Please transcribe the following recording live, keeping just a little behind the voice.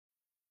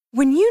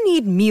When you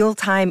need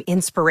mealtime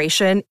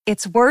inspiration,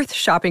 it's worth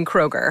shopping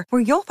Kroger,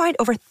 where you'll find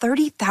over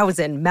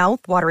 30,000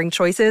 mouth-watering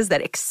choices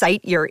that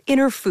excite your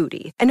inner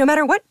foodie. And no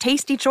matter what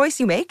tasty choice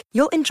you make,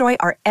 you'll enjoy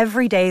our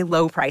everyday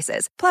low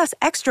prices, plus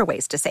extra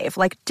ways to save,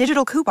 like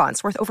digital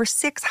coupons worth over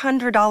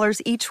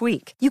 $600 each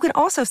week. You can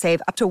also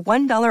save up to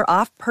 $1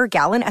 off per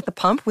gallon at the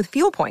pump with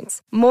fuel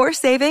points. More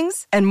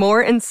savings and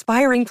more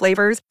inspiring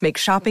flavors make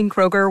shopping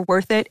Kroger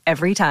worth it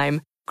every time.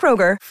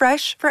 Kroger,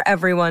 fresh for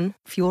everyone.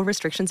 Fuel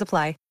restrictions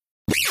apply.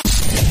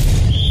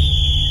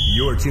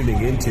 You're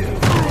tuning into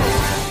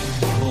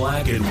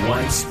Black and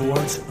White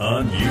Sports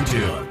on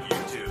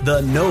YouTube.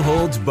 The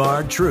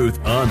no-holds-barred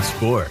truth on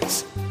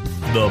sports.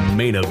 The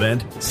main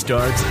event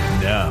starts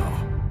now.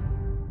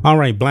 All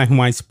right, Black and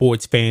White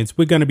Sports fans,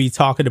 we're going to be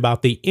talking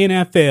about the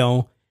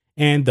NFL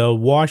and the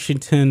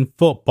Washington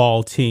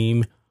football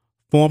team,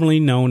 formerly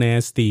known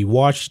as the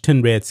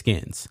Washington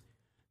Redskins.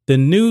 The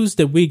news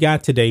that we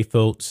got today,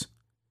 folks,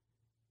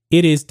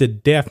 it is the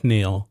death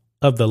knell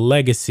of the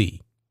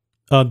legacy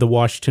of the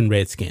Washington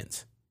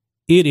Redskins.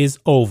 It is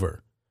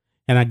over.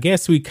 And I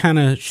guess we kind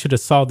of should have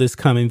saw this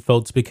coming,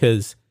 folks,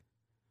 because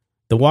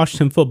the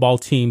Washington football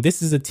team,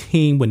 this is a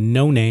team with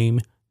no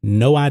name,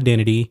 no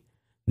identity,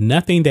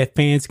 nothing that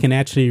fans can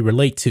actually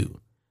relate to.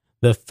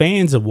 The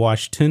fans of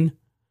Washington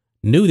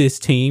knew this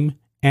team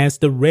as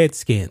the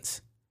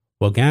Redskins.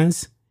 Well,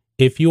 guys,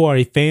 if you are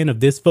a fan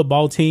of this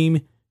football team,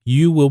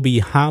 you will be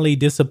highly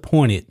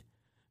disappointed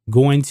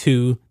going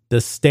to the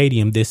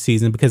stadium this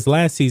season, because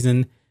last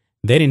season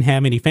they didn't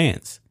have any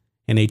fans,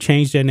 and they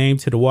changed their name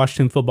to the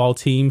Washington football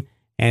team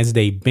as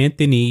they bent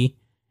the knee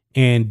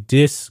and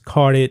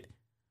discarded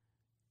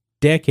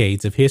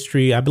decades of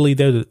history. I believe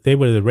they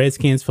were the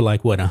Redskins for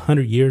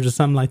 100 years or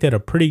something like that, or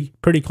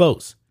pretty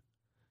close.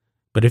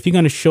 But if you're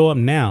going to show up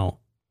now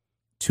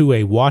to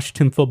a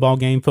Washington football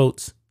game,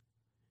 folks,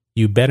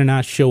 you better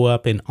not show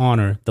up and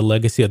honor the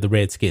legacy of the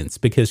Redskins,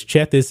 because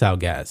check this out,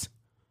 guys.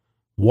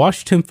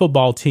 Washington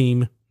football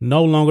team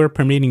no longer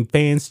permitting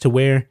fans to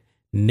wear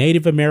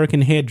Native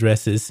American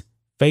headdresses,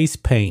 face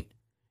paint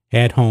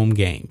at home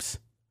games.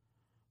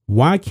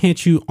 Why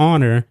can't you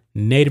honor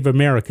Native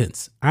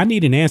Americans? I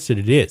need an answer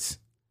to this.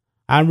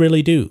 I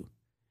really do.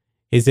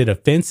 Is it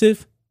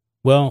offensive?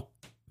 Well,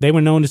 they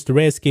were known as the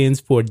Redskins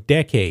for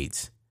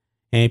decades,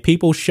 and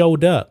people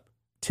showed up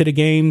to the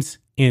games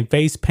in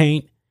face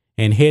paint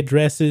and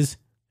headdresses.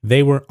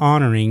 They were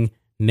honoring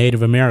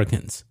Native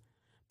Americans.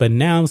 But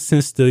now,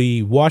 since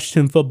the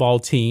Washington football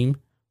team,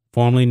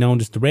 formerly known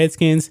as the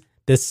Redskins,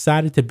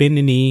 decided to bend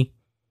the knee,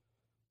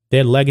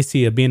 their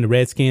legacy of being the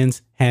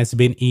Redskins has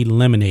been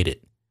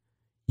eliminated.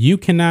 You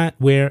cannot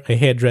wear a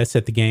headdress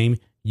at the game.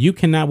 You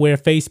cannot wear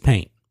face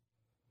paint,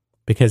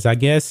 because I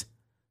guess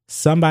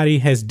somebody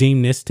has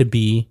deemed this to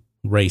be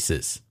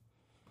racist.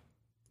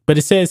 But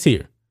it says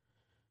here,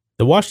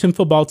 the Washington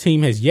football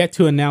team has yet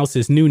to announce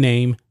its new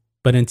name,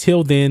 but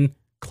until then,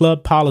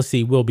 club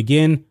policy will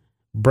begin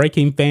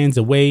breaking fans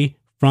away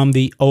from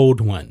the old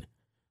one.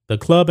 The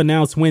club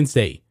announced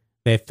Wednesday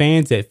that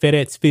fans at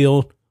FedEx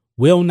Field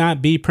will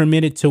not be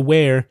permitted to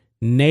wear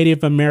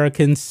Native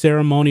American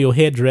ceremonial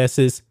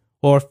headdresses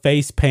or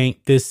face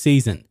paint this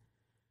season.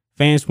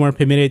 Fans weren't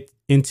permitted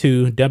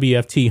into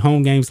WFT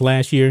home games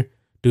last year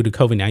due to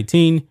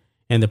COVID-19,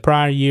 and the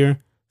prior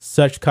year,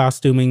 such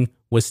costuming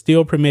was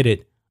still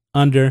permitted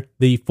under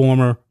the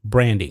former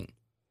branding.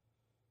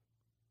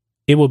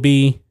 It will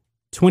be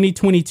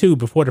 2022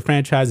 before the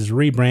franchise is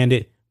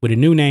rebranded with a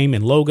new name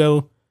and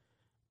logo.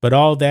 But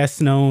all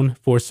that's known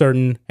for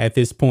certain at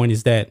this point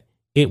is that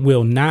it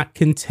will not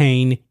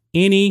contain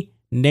any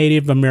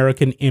Native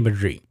American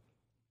imagery.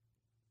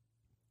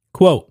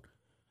 Quote,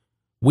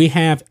 "We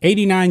have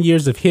 89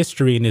 years of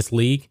history in this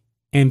league,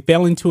 and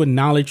failing to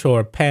acknowledge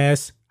our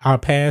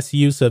past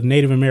use of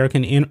Native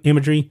American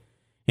imagery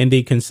in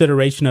the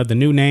consideration of the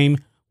new name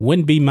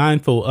wouldn't be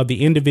mindful of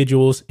the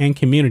individuals and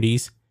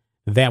communities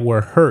that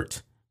were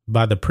hurt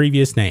by the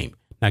previous name."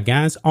 Now,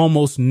 guys,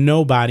 almost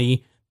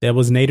nobody that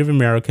was Native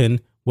American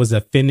was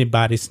offended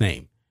by this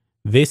name.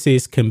 This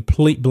is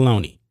complete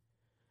baloney.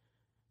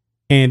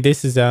 And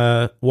this is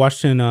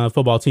Washington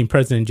football team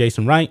president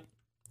Jason Wright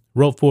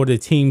wrote for the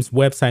team's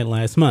website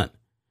last month.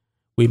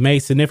 "We've made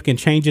significant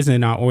changes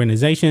in our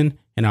organization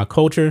and our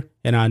culture,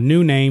 and our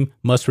new name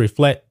must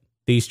reflect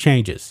these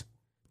changes.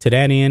 To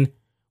that end,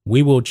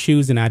 we will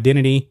choose an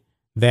identity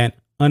that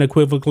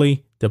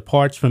unequivocally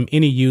departs from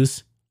any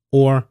use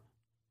or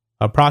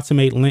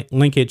approximate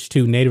linkage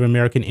to Native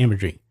American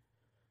imagery."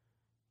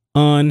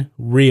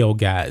 Unreal,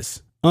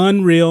 guys.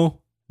 Unreal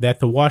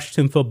that the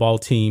Washington football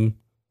team,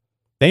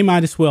 they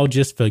might as well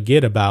just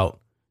forget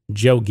about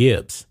Joe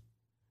Gibbs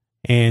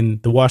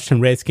and the Washington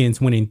Redskins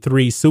winning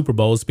 3 Super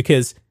Bowls,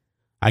 because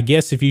I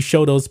guess if you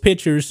show those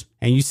pictures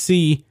and you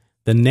see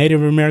the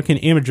Native American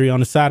imagery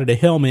on the side of the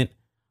helmet,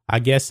 I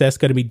guess that's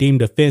going to be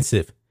deemed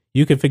offensive.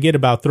 You can forget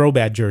about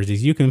throwback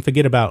jerseys. You can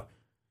forget about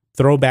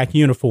throwback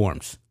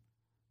uniforms.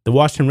 The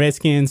Washington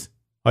Redskins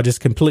are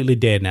just completely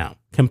dead now.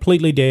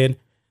 Completely dead.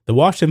 The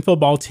Washington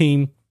football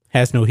team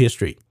has no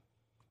history.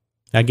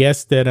 I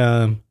guess that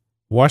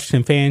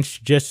Washington fans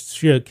just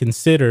should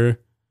consider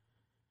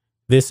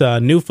this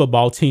new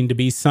football team to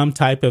be some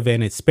type of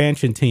an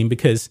expansion team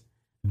because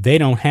they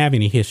don't have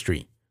any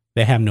history.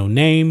 They have no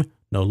name,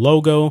 no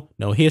logo,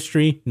 no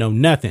history, no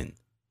nothing.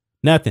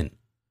 Nothing.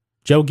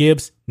 Joe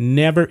Gibbs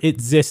never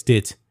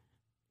existed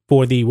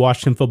for the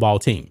Washington football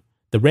team.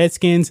 The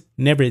Redskins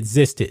never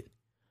existed.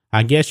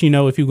 I guess,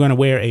 if you're going to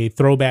wear a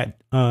throwback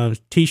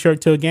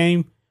t-shirt to a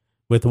game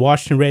with the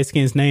Washington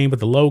Redskins name with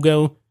the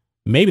logo,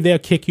 maybe they'll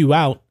kick you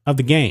out of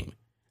the game.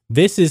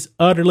 This is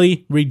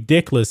utterly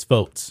ridiculous,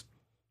 folks.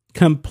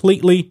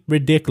 Completely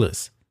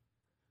ridiculous.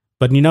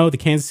 But the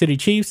Kansas City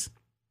Chiefs,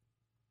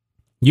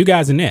 you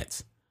guys are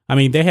nuts. I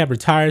mean, they have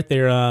retired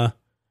their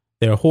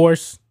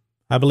horse.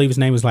 I believe his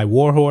name was like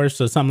Warhorse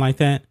or something like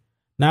that.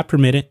 Not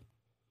permitted.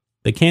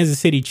 The Kansas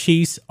City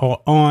Chiefs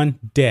are on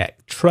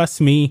deck.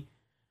 Trust me.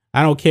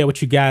 I don't care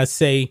what you guys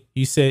say.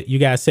 You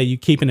guys say you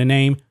keeping the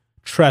name.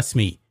 Trust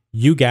me.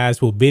 You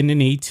guys will bend the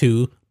knee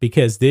too,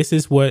 because this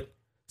is what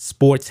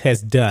sports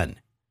has done.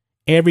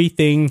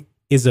 Everything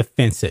is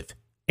offensive.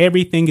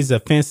 Everything is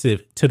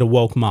offensive to the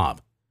woke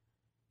mob.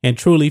 And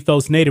truly,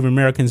 folks, Native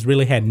Americans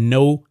really had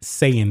no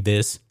say in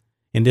this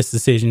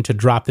decision to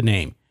drop the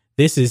name.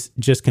 This is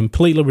just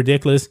completely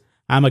ridiculous.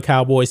 I'm a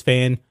Cowboys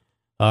fan.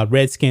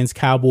 Redskins,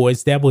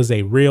 Cowboys, that was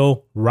a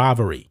real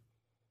rivalry.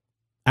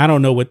 I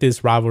don't know what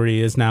this rivalry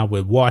is now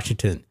with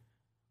Washington.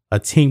 A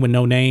team with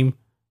no name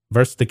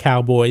versus the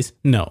Cowboys.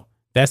 No,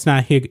 that's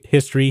not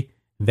history.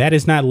 That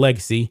is not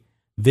legacy.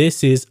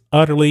 This is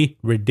utterly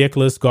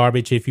ridiculous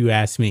garbage, if you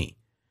ask me.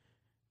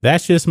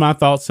 That's just my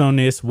thoughts on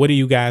this. What do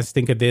you guys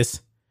think of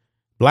this?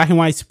 Black and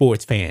white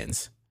sports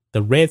fans,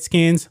 the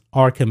Redskins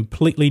are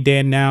completely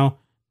dead now.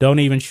 Don't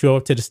even show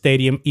up to the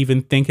stadium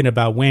even thinking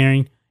about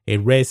wearing a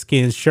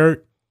Redskins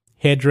shirt,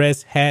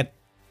 headdress, hat,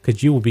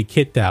 because you will be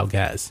kicked out,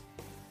 guys.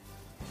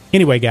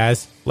 Anyway,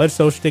 guys, let us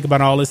know what you think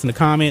about all this in the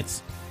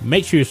comments.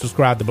 Make sure you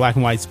subscribe to Black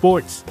and White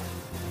Sports,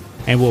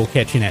 and we'll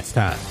catch you next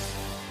time.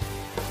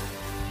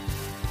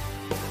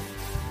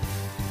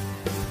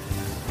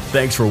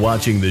 Thanks for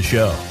watching the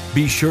show.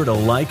 Be sure to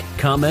like,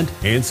 comment,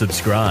 and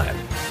subscribe.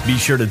 Be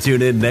sure to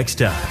tune in next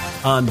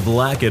time on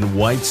Black and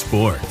White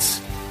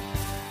Sports.